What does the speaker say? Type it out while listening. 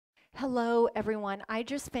Hello, everyone. I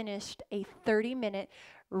just finished a 30-minute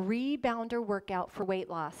rebounder workout for weight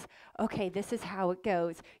loss. Okay, this is how it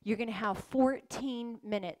goes. You're going to have 14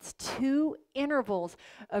 minutes, 2 intervals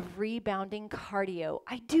of rebounding cardio.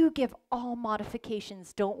 I do give all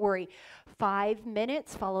modifications, don't worry. 5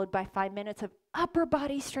 minutes followed by 5 minutes of upper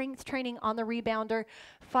body strength training on the rebounder,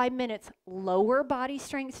 5 minutes lower body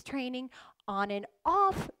strength training on and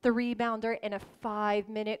off the rebounder, and a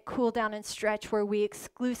 5-minute cool down and stretch where we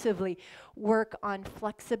exclusively work on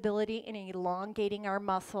flexibility and elongating our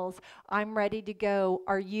muscles. I'm ready to go.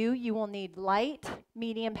 Are you? You will need light,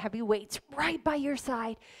 medium, heavy weights right by your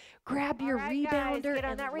side. Grab your rebounder. Guys, get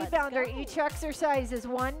on and that let's rebounder. go. Each exercise is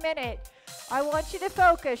 1 minute. I want you to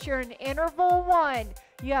focus. You're in interval 1.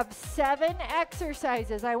 You have 7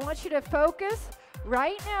 exercises. I want you to focus.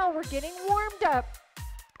 Right now, we're getting warmed up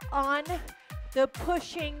on the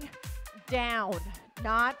pushing down,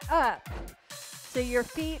 not up. So your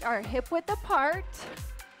feet are hip width apart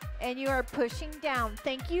and you are pushing down.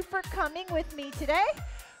 Thank you for coming with me today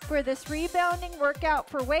for this rebounding workout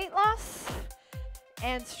for weight loss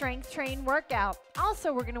and strength train workout.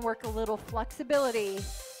 Also, we're gonna work a little flexibility,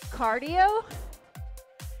 cardio,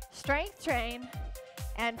 strength train,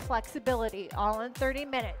 and flexibility, all in 30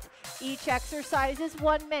 minutes. Each exercise is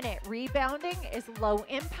 1 minute. Rebounding is low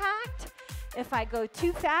impact. If I go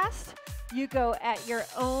too fast, you go at your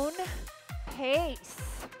own pace.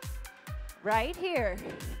 Right here.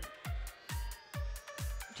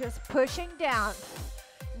 Just pushing down.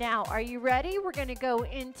 Now, are you ready? We're gonna go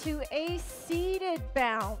into a seated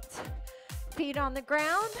bounce. Feet on the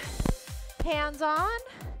ground, hands on.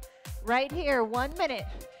 Right here, 1 minute.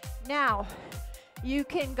 Now, you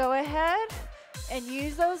can go ahead and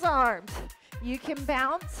use those arms. You can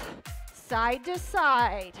bounce side to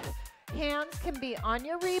side. Hands can be on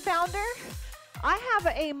your rebounder. I have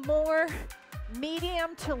a more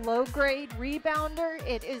medium to low grade rebounder.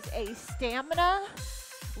 It is a stamina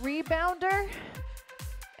rebounder.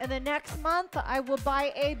 And the next month, I will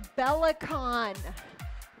buy a Bellicon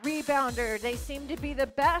rebounder. They seem to be the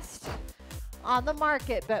best on the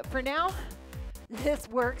market, but for now, this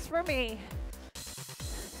works for me.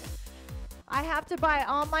 I have to buy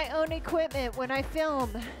all my own equipment when I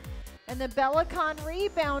film, and the Bellicon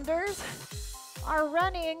rebounders are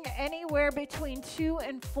running anywhere between $200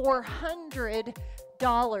 and $400.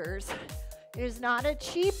 It is not a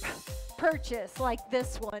cheap purchase like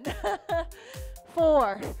this one.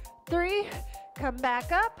 4, 3, come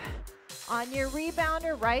back up on your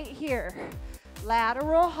rebounder right here.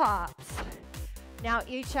 Lateral hops. Now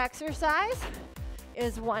each exercise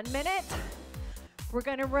is 1 minute. We're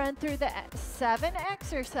gonna run through the 7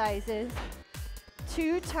 exercises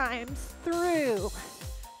 2 times through.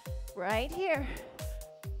 Right here.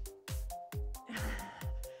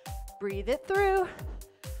 Breathe it through.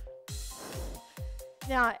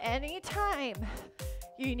 Now, anytime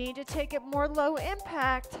you need to take it more low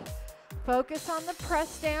impact, focus on the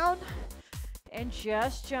press down and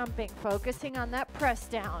just jumping, focusing on that press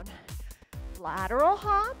down. Lateral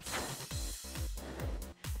hops.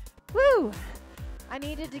 Woo! I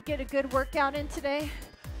needed to get a good workout in today.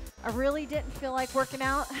 I really didn't feel like working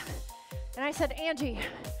out. And I said, Angie,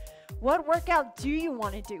 what workout do you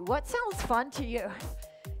want to do? What sounds fun to you?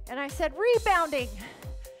 And I said, rebounding.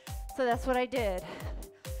 So that's what I did.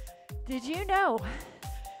 Did you know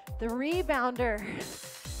the rebounder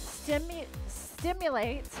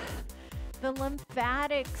stimulates the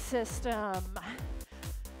lymphatic system?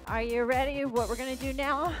 Are you ready? What we're going to do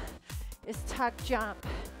now is tuck jump.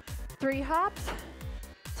 3 hops,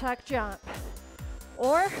 tuck jump.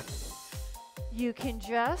 Or you can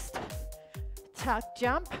just tuck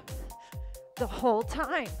jump the whole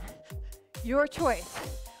time. Your choice.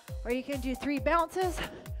 Or you can do 3 bounces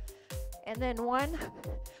and then 1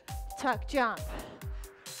 tuck jump.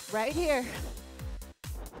 Right here.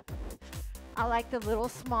 I like the little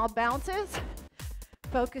small bounces,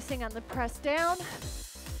 focusing on the press down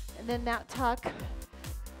and then that tuck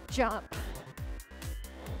jump.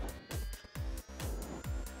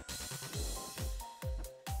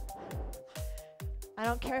 I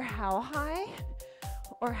don't care how high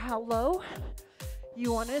or how low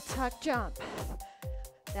you want to tuck jump.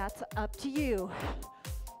 That's up to you.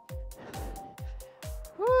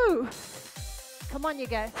 Woo! Come on, you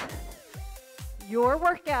guys. Your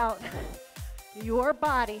workout, your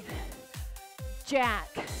body. Jack,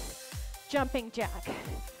 jumping jack,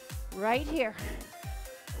 right here.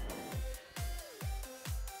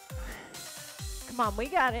 Come on, we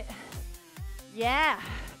got it. Yeah.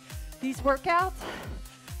 These workouts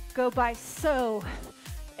go by so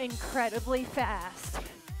incredibly fast.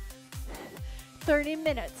 30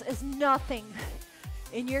 minutes is nothing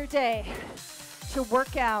in your day to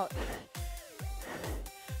work out.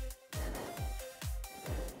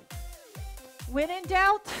 When in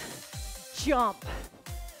doubt, jump.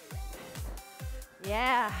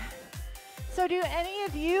 Yeah. So do any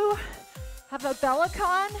of you have a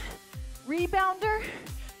Bellicon rebounder?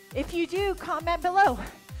 If you do, comment below.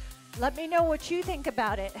 Let me know what you think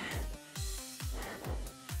about it.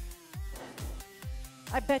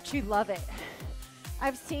 I bet you love it.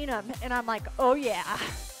 I've seen them and I'm like, oh yeah,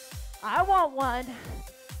 I want one.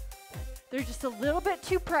 They're just a little bit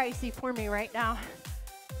too pricey for me right now.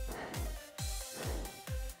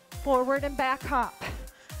 Forward and back hop,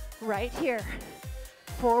 right here.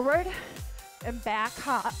 Forward and back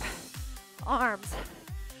hop. Arms.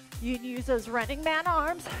 You can use those running man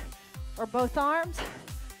arms or both arms,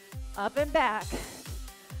 up and back.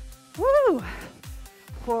 Woo!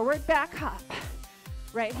 Forward, back hop.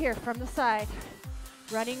 Right here from the side.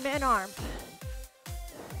 Running man arms.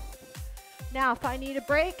 Now, if I need a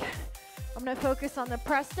break, I'm gonna focus on the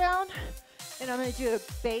press down and I'm gonna do a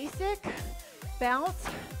basic bounce,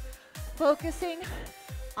 focusing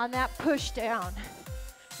on that push down.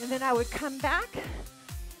 And then I would come back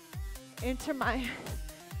into my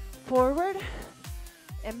forward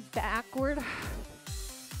and backward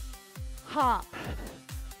hop.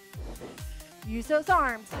 Use those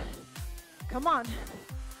arms. Come on.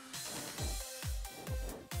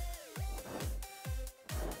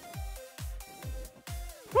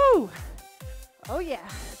 Woo! Oh yeah.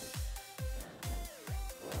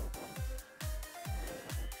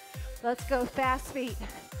 Let's go fast feet.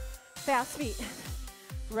 Fast feet.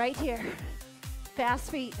 Right here.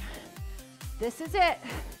 Fast feet. This is it.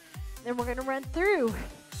 Then we're gonna run through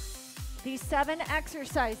these 7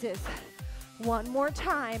 exercises one more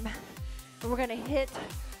time. And we're gonna hit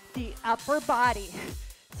the upper body.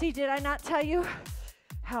 See, did I not tell you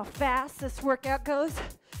how fast this workout goes?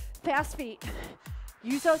 Fast feet.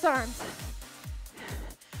 Use those arms.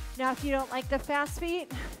 Now, if you don't like the fast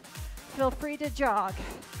feet, feel free to jog.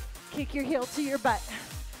 Kick your heel to your butt.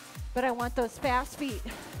 But I want those fast feet.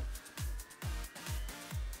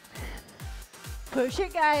 Push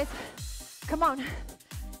it, guys. Come on.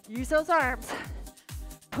 Use those arms.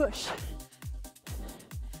 Push.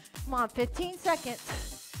 Come on, 15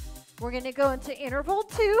 seconds. We're gonna go into interval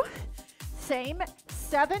 2. Same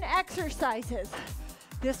 7 exercises.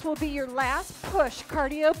 This will be your last push,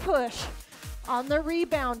 cardio push on the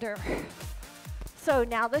rebounder. So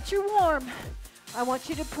now that you're warm, I want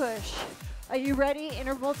you to push. Are you ready?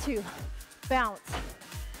 Interval 2. Bounce.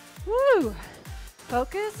 Woo!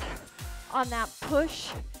 Focus on that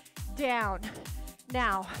push down.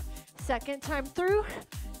 Now, second time through,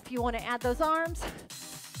 if you want to add those arms,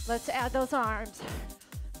 let's add those arms.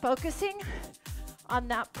 Focusing on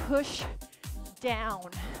that push down.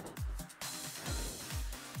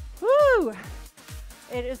 Woo!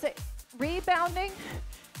 It is rebounding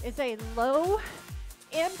is a low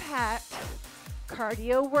impact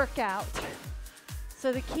cardio workout.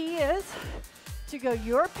 So the key is to go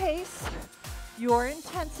your pace, your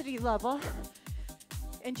intensity level,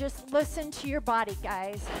 and just listen to your body,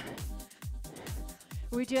 guys.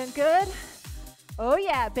 We doing good? Oh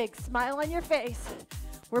yeah, big smile on your face.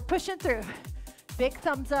 We're pushing through. Big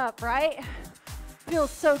thumbs up, right?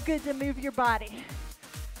 Feels so good to move your body.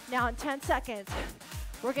 Now in 10 seconds,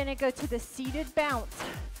 we're gonna go to the seated bounce.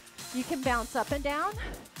 You can bounce up and down,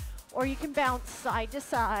 or you can bounce side to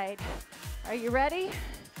side. Are you ready?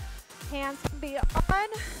 Hands can be on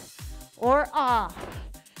or off.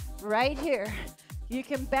 Right here. You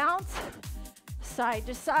can bounce side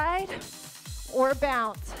to side or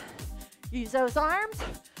bounce. Use those arms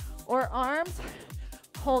or arms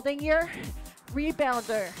holding your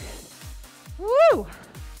rebounder. Woo!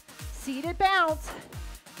 Seated bounce.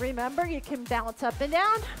 Remember, you can bounce up and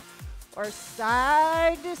down or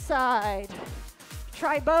side to side.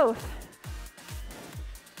 Try both.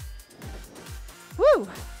 Woo!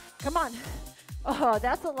 Come on. Oh,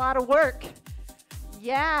 that's a lot of work.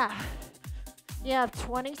 Yeah. You have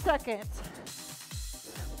 20 seconds.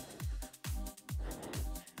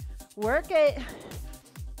 Work it.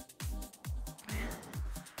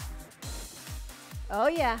 Oh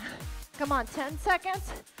yeah. Come on, 10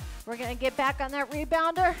 seconds. We're gonna get back on that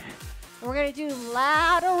rebounder. We're gonna do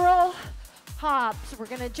lateral hops. We're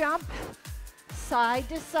gonna jump side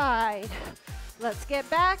to side. Let's get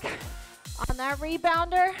back on that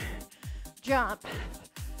rebounder. Jump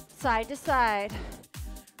side to side.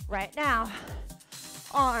 Right now,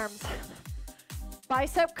 arms,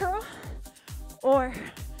 bicep curl or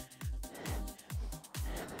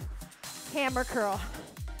hammer curl.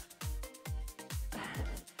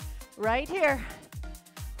 Right here.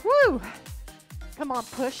 Woo! Come on,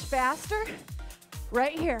 push faster.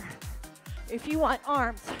 Right here. If you want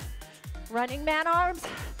arms, running man arms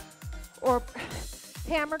or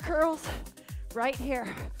hammer curls, right here,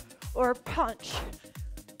 or punch.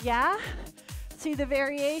 Yeah? See the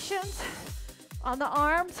variations on the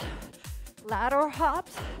arms? Lateral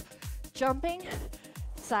hops, jumping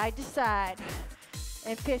side to side.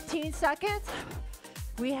 In 15 seconds,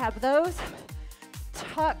 we have those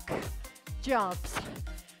tuck jumps.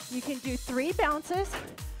 You can do 3 bounces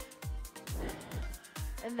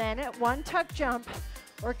and then at 1 tuck jump,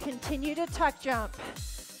 or continue to tuck jump.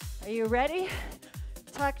 Are you ready?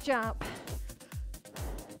 Tuck jump.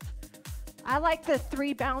 I like the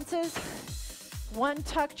 3 bounces, 1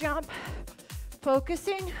 tuck jump,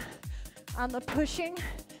 focusing on the pushing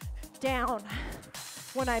down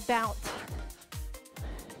when I bounce.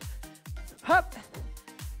 Hup.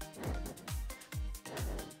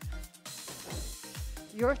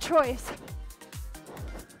 Your choice.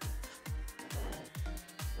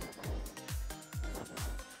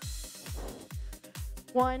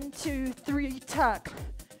 One, 2, 3, tuck.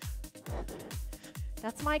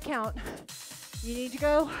 That's my count. You need to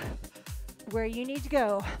go where you need to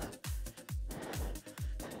go.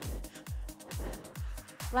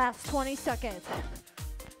 Last 20 seconds.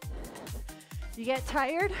 You get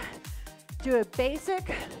tired? Do a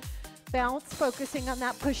basic bounce, focusing on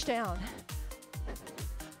that push down.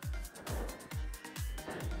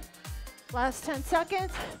 Last 10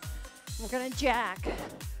 seconds. We're gonna jack.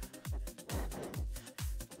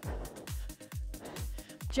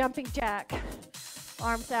 Jumping jack.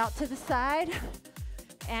 Arms out to the side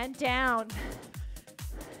and down.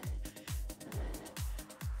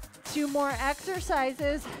 2 more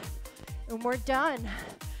exercises and we're done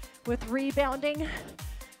with rebounding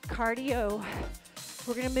cardio.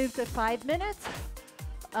 We're gonna move to 5 minutes,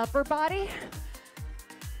 upper body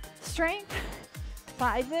strength,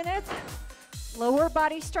 5 minutes, lower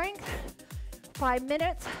body strength, 5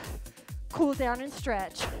 minutes, cool down and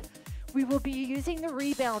stretch. We will be using the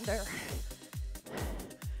rebounder.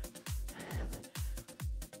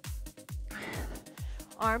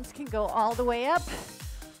 Arms can go all the way up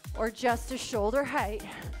or just to shoulder height.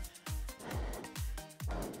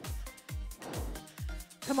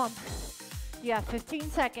 Come on, you have 15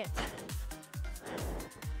 seconds.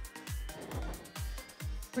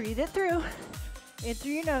 Breathe it through, in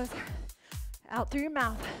through your nose, out through your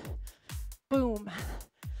mouth. Boom.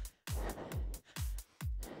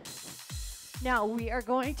 Now we are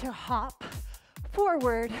going to hop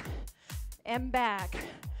forward and back.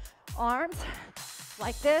 Arms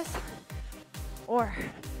like this, or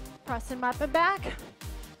press them up and back.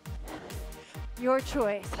 Your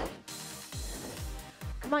choice.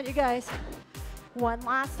 Come on, you guys. One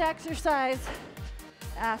last exercise.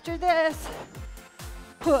 After this,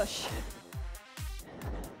 push.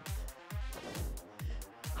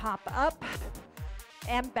 Hop up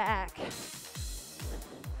and back.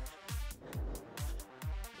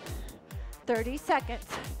 30 seconds.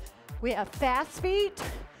 We have fast feet,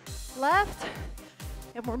 left,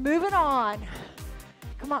 and we're moving on.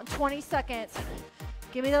 Come on, 20 seconds.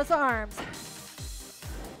 Give me those arms.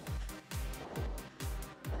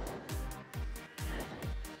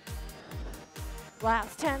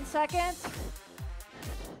 Last 10 seconds.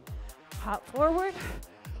 Hop forward,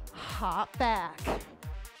 hop back.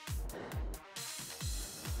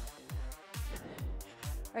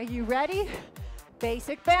 Are you ready?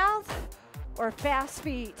 Basic bounce or fast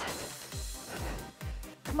feet?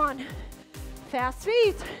 Come on, fast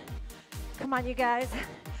feet. Come on, you guys.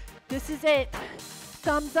 This is it.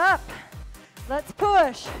 Thumbs up. Let's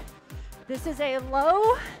push. This is a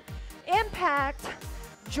low impact,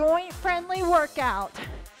 joint friendly workout.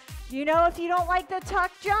 You know, if you don't like the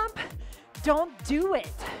tuck jump, don't do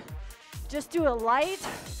it. Just do a light,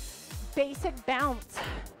 basic bounce.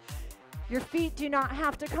 Your feet do not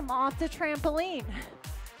have to come off the trampoline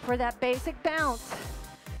for that basic bounce.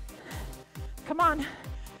 Come on,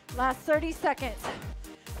 last 30 seconds.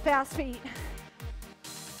 Fast feet.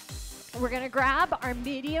 We're gonna grab our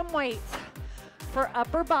medium weights for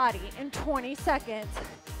upper body in 20 seconds.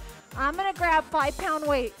 I'm gonna grab 5-pound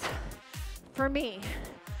weights for me.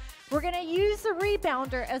 We're gonna use the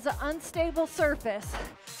rebounder as an unstable surface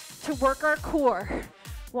to work our core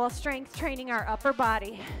while strength training our upper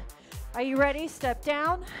body. Are you ready? Step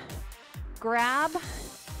down, grab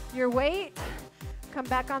your weight, come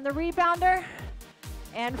back on the rebounder,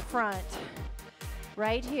 and front.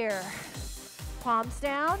 Right here. Palms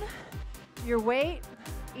down, your weight.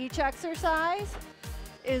 Each exercise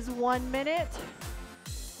is 1 minute.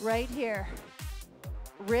 Right here.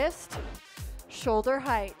 Wrist, shoulder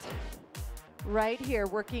height. right here,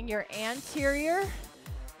 working your anterior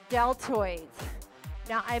deltoids.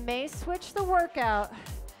 Now, I may switch the workout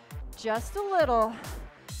just a little.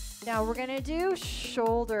 Now, we're gonna do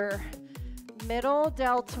shoulder, middle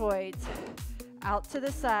deltoids, out to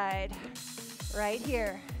the side, right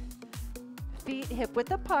here. Feet hip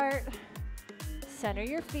width apart. Center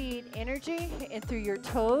your feet, energy in through your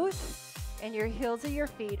toes and your heels of your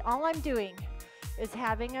feet. All I'm doing is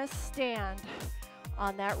having us stand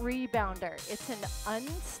on that rebounder. It's an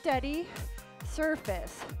unsteady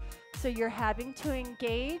surface, so you're having to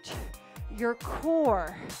engage your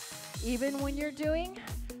core, even when you're doing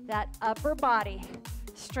that upper body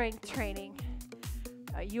strength training.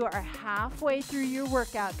 You are halfway through your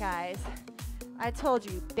workout, guys. I told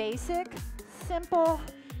you, basic, simple,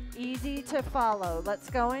 easy to follow. Let's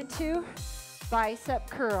go into bicep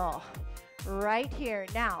curl right here.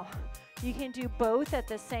 Now, you can do both at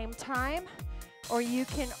the same time, or you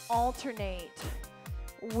can alternate,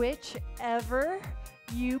 whichever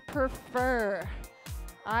you prefer.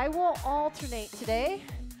 I will alternate today.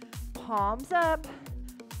 Palms up.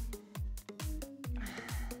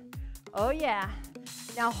 Oh yeah.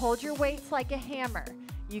 Now hold your weights like a hammer.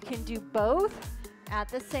 You can do both at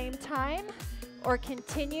the same time or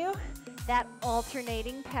continue that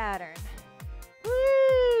alternating pattern.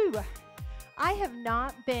 Woo! I have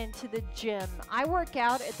not been to the gym. I work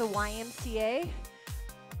out at the YMCA,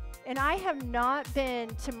 and I have not been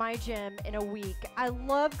to my gym in a week. I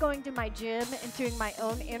love going to my gym and doing my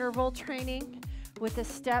own interval training with a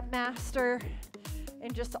step master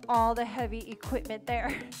and just all the heavy equipment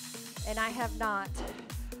there, and I have not.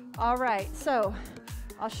 All right, so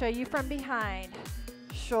I'll show you from behind.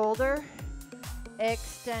 Shoulder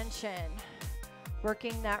extension,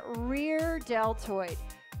 working that rear deltoid.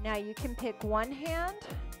 Now you can pick one hand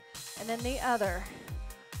and then the other.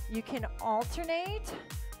 You can alternate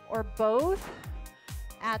or both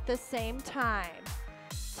at the same time.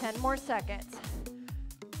 10 more seconds.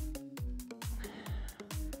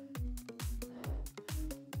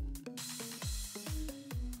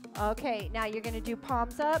 Okay, now you're gonna do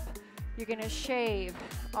palms up. You're gonna shave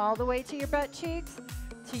all the way to your butt cheeks,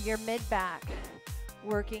 to your mid-back,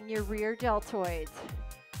 working your rear deltoids.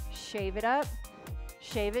 Shave it up,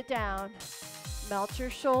 shave it down. Melt your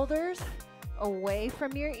shoulders away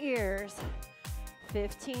from your ears.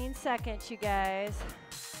 15 seconds, you guys.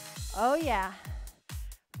 Oh yeah,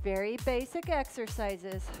 very basic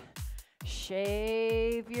exercises.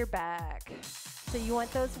 Shave your back. So you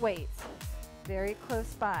want those weights very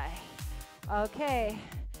close by. Okay,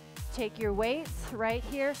 take your weights right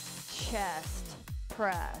here, chest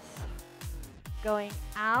press. Going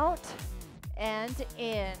out and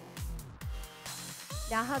in.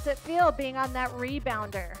 Now how's it feel being on that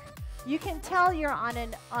rebounder? You can tell you're on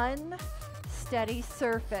an unsteady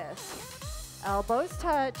surface. Elbows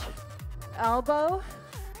touch, elbow,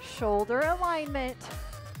 shoulder alignment,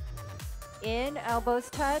 in, elbows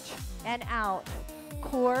touch, and out.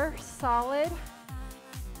 Core solid,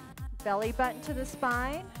 belly button to the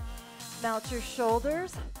spine. Melt your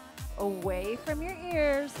shoulders away from your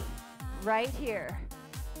ears, right here.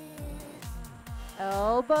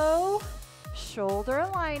 Elbow, shoulder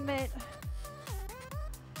alignment.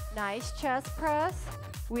 Nice chest press.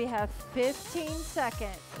 We have 15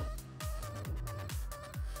 seconds.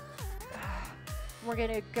 We're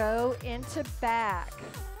gonna go into back.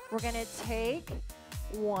 We're gonna take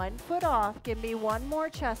one foot off. Give me one more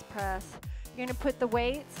chest press. You're gonna put the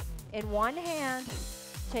weights in one hand,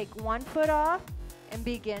 take one foot off, and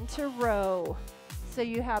begin to row. So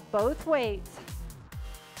you have both weights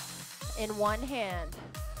in one hand,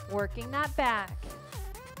 working that back.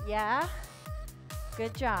 Yeah?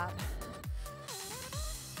 Good job.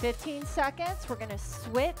 15 seconds. We're gonna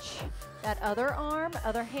switch that other arm,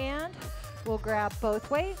 other hand. We'll grab both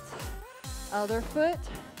weights. Other foot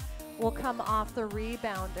will come off the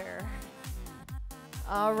rebounder.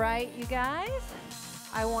 All right, you guys,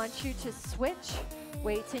 I want you to switch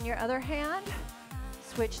weights in your other hand,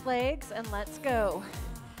 switch legs, and let's go.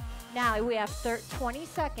 Now we have 20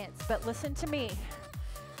 seconds, but listen to me.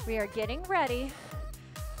 We are getting ready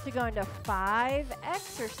to go into 5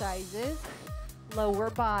 exercises, lower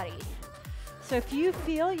body. So if you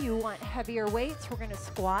feel you want heavier weights, we're gonna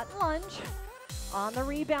squat and lunge on the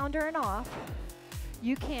rebounder and off.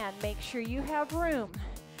 You can make sure you have room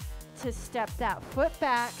to step that foot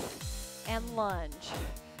back and lunge.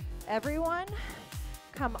 Everyone,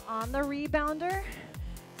 come on the rebounder,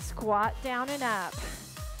 squat down and up.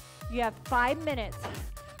 You have 5 minutes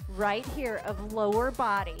right here of lower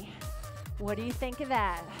body. What do you think of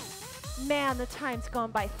that? Man, the time's gone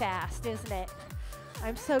by fast, isn't it?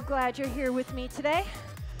 I'm so glad you're here with me today.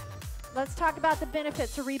 Let's talk about the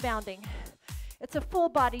benefits of rebounding. It's a full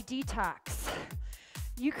body detox.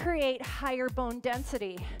 You create higher bone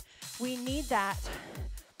density. We need that.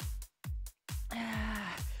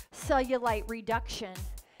 Cellulite reduction.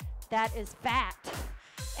 That is fat.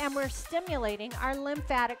 And we're stimulating our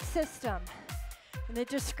lymphatic system. In the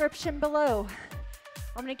description below,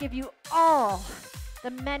 I'm going to give you all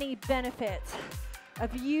the many benefits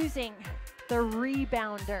of using the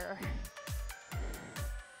rebounder.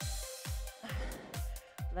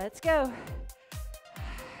 Let's go.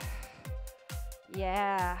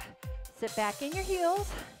 Yeah. Sit back in your heels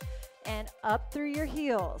and up through your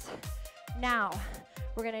heels. Now,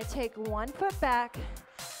 we're going to take one foot back.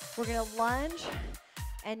 We're going to lunge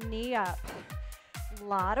and knee up. A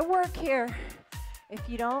lot of work here. If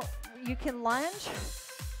you don't, you can lunge,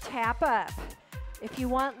 tap up. If you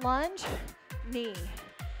want lunge, knee.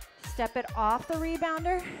 Step it off the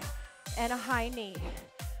rebounder and a high knee.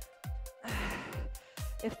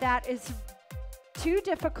 If that is too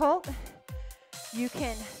difficult, you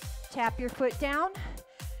can tap your foot down,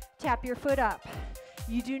 tap your foot up.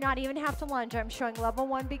 You do not even have to lunge. I'm showing level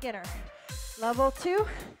 1 beginner. Level 2,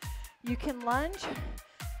 you can lunge,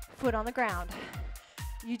 foot on the ground.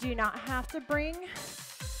 You do not have to bring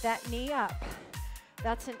that knee up.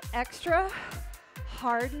 That's an extra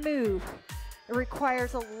hard move. It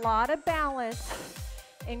requires a lot of balance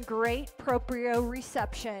and great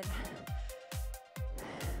proprioception.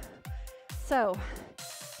 So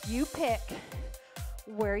you pick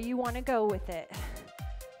where you want to go with it.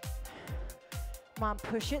 Come on,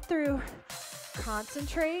 push it through.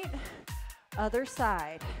 Concentrate. Other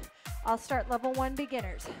side. I'll start level 1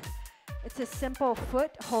 beginners. It's a simple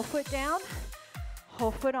foot, whole foot down,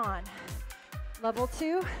 whole foot on. Level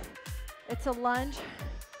 2, it's a lunge,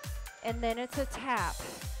 and then it's a tap,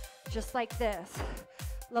 just like this.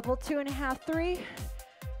 Level 2.5, 3,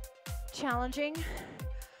 challenging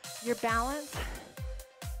your balance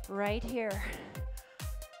right here.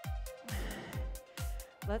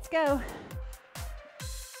 Let's go.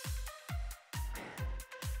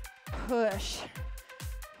 Push.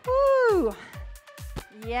 Woo!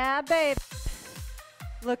 Yeah, babe.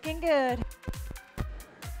 Looking good.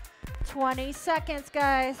 20 seconds,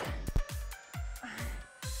 guys.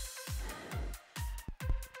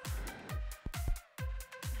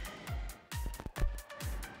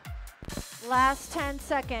 Last 10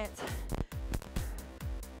 seconds.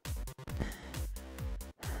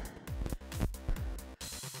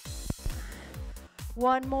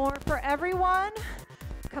 One more for everyone.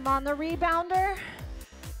 Come on, the rebounder.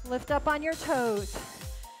 Lift up on your toes.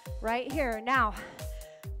 Right here. Now,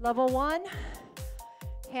 level 1,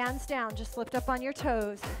 hands down. Just lift up on your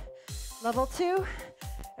toes. Level 2,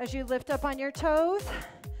 as you lift up on your toes,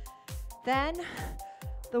 then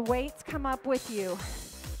the weights come up with you.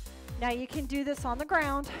 Now you can do this on the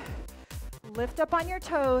ground. Lift up on your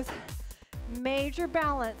toes. Major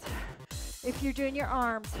balance if you're doing your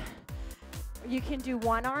arms. You can do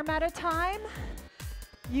one arm at a time.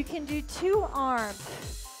 You can do 2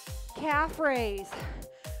 arms. Calf raise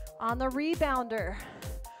on the rebounder.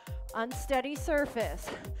 Unsteady surface.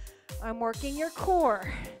 I'm working your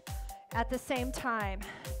core at the same time.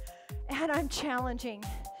 And I'm challenging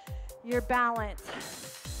your balance.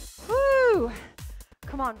 Woo!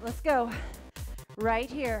 Come on, let's go. Right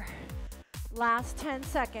here. Last 10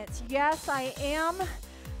 seconds. Yes, I am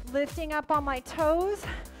lifting up on my toes.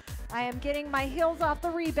 I am getting my heels off the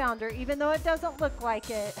rebounder, even though it doesn't look like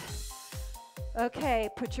it. Okay,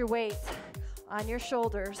 put your weights on your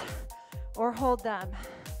shoulders or hold them.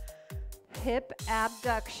 Hip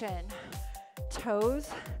abduction. Toes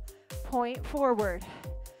point forward.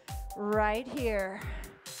 Right here.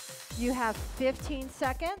 You have 15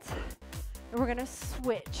 seconds, and we're gonna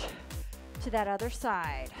switch to that other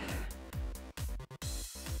side.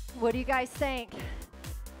 What do you guys think?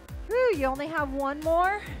 Whew, you only have one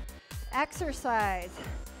more exercise.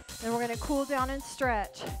 Then we're gonna cool down and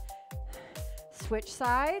stretch. Switch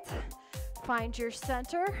sides, find your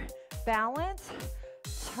center, balance,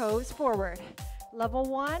 toes forward. Level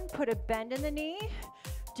 1, put a bend in the knee.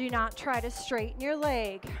 Do not try to straighten your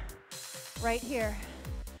leg. Right here.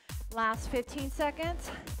 Last 15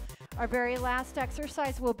 seconds. Our very last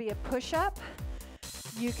exercise will be a push-up.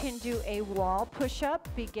 You can do a wall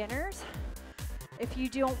push-up, beginners. If you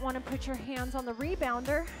don't want to put your hands on the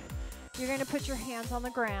rebounder, you're going to put your hands on the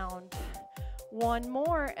ground. One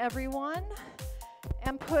more, everyone.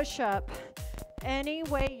 And push up any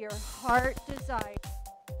way your heart desires.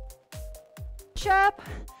 Push up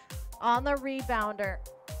on the rebounder.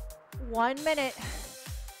 1 minute.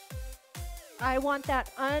 I want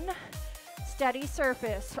that unsteady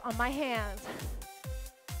surface on my hands.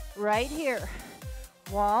 right here.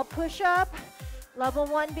 Wall push-up. Level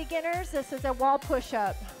 1 beginners, this is a wall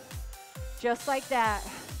push-up. Just like that.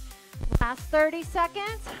 Last 30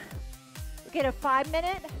 seconds. Get a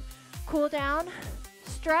 5-minute cool down,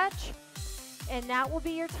 stretch, and that will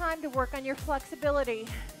be your time to work on your flexibility.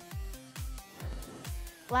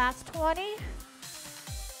 Last 20.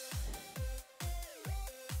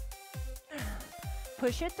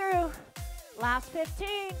 Push it through. Last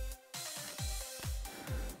 15.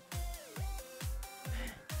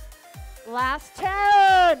 Last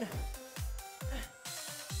 10.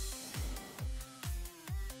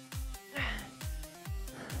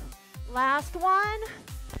 Last one.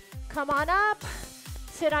 Come on up.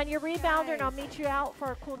 Sit on your rebounder and I'll meet you out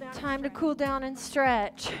for a cool down. Time to cool down and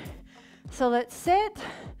stretch. So let's sit.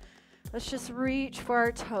 Let's just reach for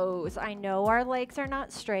our toes. I know our legs are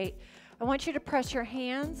not straight. I want you to press your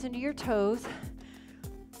hands into your toes.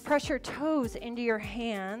 Press your toes into your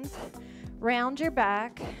hands. Round your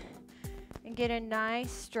back and get a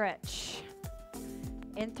nice stretch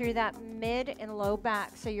in through that mid and low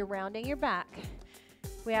back. So you're rounding your back.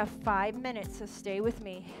 We have 5 minutes, so stay with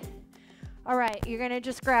me. All right, you're gonna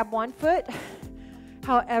just grab one foot,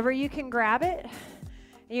 however you can grab it, and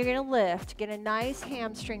you're gonna lift, get a nice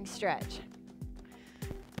hamstring stretch.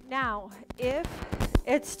 Now, if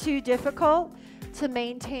it's too difficult to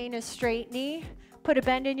maintain a straight knee, put a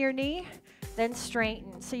bend in your knee, then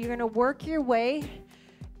straighten. So you're gonna work your way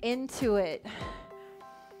into it.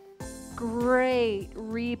 Great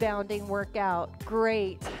rebounding workout,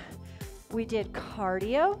 great. We did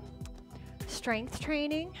cardio, strength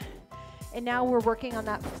training, and now we're working on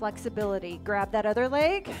that flexibility. Grab that other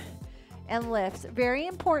leg and lift. Very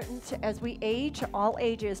important as we age, all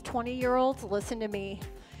ages, 20-year-olds, listen to me.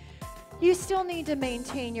 You still need to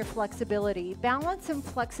maintain your flexibility. Balance and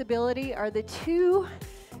flexibility are the two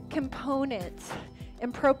components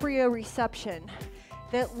in proprioception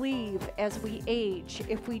that leave as we age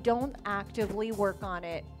if we don't actively work on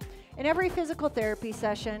it. In every physical therapy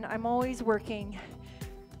session, I'm always working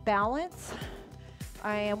balance.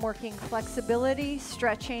 I am working flexibility,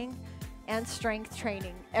 stretching, and strength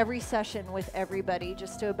training every session with everybody,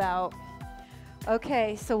 just about.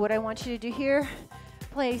 Okay, so what I want you to do here,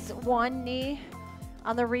 place one knee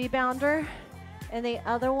on the rebounder and the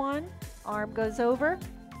other one, arm goes over.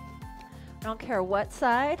 I don't care what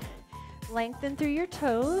side. Lengthen through your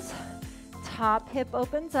toes. Top hip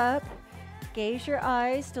opens up. Gaze your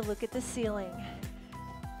eyes to look at the ceiling.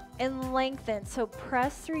 And lengthen, so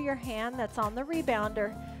press through your hand that's on the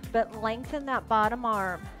rebounder, but lengthen that bottom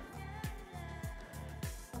arm.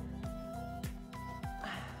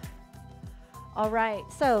 All right,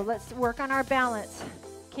 so let's work on our balance.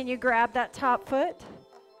 Can you grab that top foot?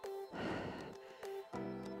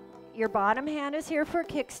 Your bottom hand is here for a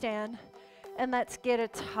kickstand, and let's get a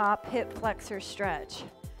top hip flexor stretch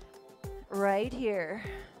right here.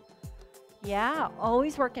 Yeah,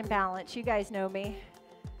 always work in balance. You guys know me.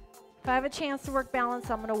 If I have a chance to work balance,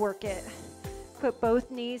 I'm going to work it. Put both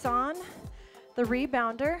knees on the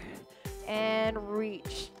rebounder and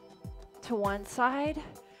reach to one side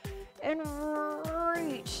and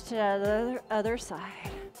reach to the other side.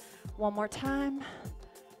 One more time.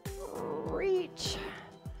 Reach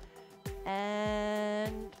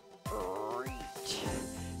and reach.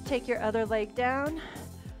 Take your other leg down.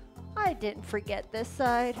 I didn't forget this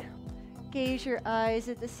side. Gaze your eyes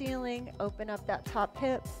at the ceiling. Open up that top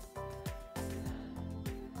hip.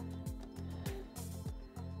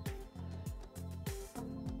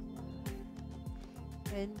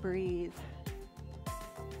 And breathe.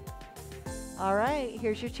 All right,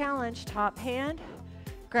 here's your challenge. Top hand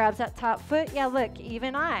grabs that top foot. Yeah, look,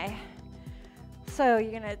 even eye. So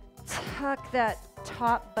you're gonna tuck that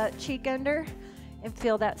top butt cheek under and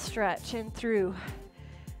feel that stretch in through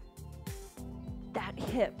that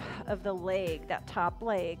hip of the leg, that top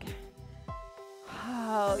leg.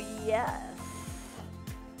 Oh, yes.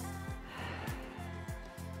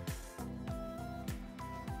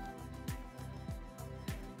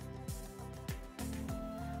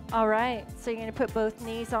 All right, so you're gonna put both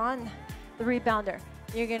knees on the rebounder.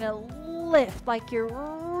 You're gonna lift like you're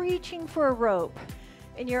reaching for a rope,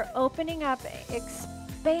 and you're opening up,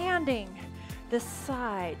 expanding the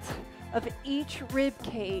sides of each rib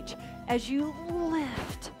cage as you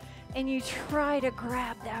lift and you try to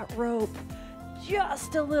grab that rope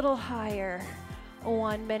just a little higher.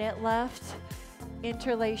 1 minute left.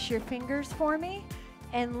 Interlace your fingers for me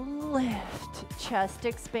and lift, chest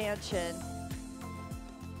expansion.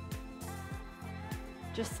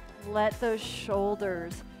 Just let those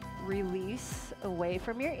shoulders release away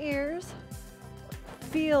from your ears.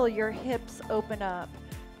 Feel your hips open up.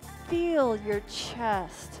 Feel your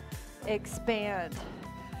chest expand.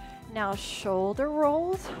 Now shoulder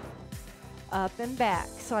rolls up and back.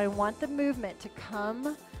 So I want the movement to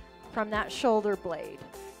come from that shoulder blade,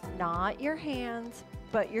 not your hands,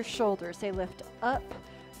 but your shoulders. They lift up,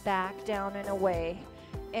 back, down, and away,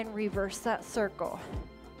 and reverse that circle.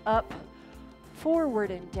 Up,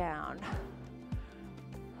 forward, and down.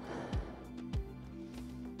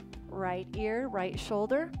 Right ear, right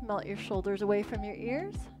shoulder. Melt your shoulders away from your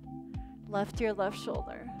ears. Left ear, left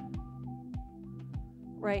shoulder.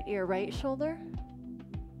 Right ear, right shoulder.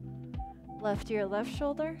 Left ear, left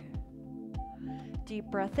shoulder. Deep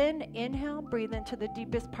breath in, inhale, breathe into the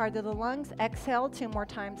deepest part of the lungs. Exhale 2 more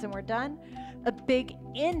times and we're done. A big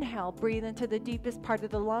inhale, breathe into the deepest part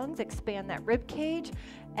of the lungs, expand that rib cage.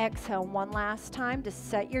 Exhale 1 last time to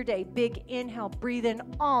set your day. Big inhale, breathe in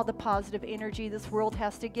all the positive energy this world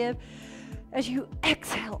has to give. As you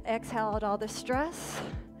exhale, exhale out all the stress.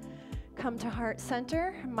 Come to heart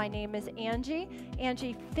center. My name is Angie,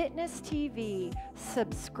 AngieFitnessTV.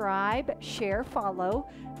 Subscribe, share, follow.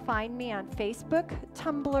 Find me on Facebook,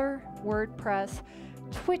 Tumblr, WordPress,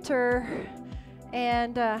 Twitter,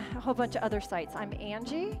 and a whole bunch of other sites. I'm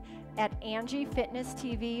Angie at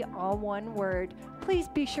AngieFitnessTV, all one word. Please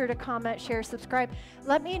be sure to comment, share, subscribe.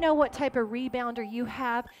 Let me know what type of rebounder you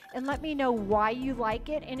have, and let me know why you like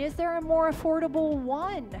it, and is there a more affordable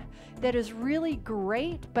one that is really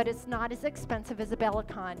great, but it's not as expensive as a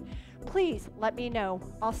Bellicon? Please let me know.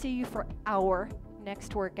 I'll see you for our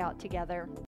next workout together.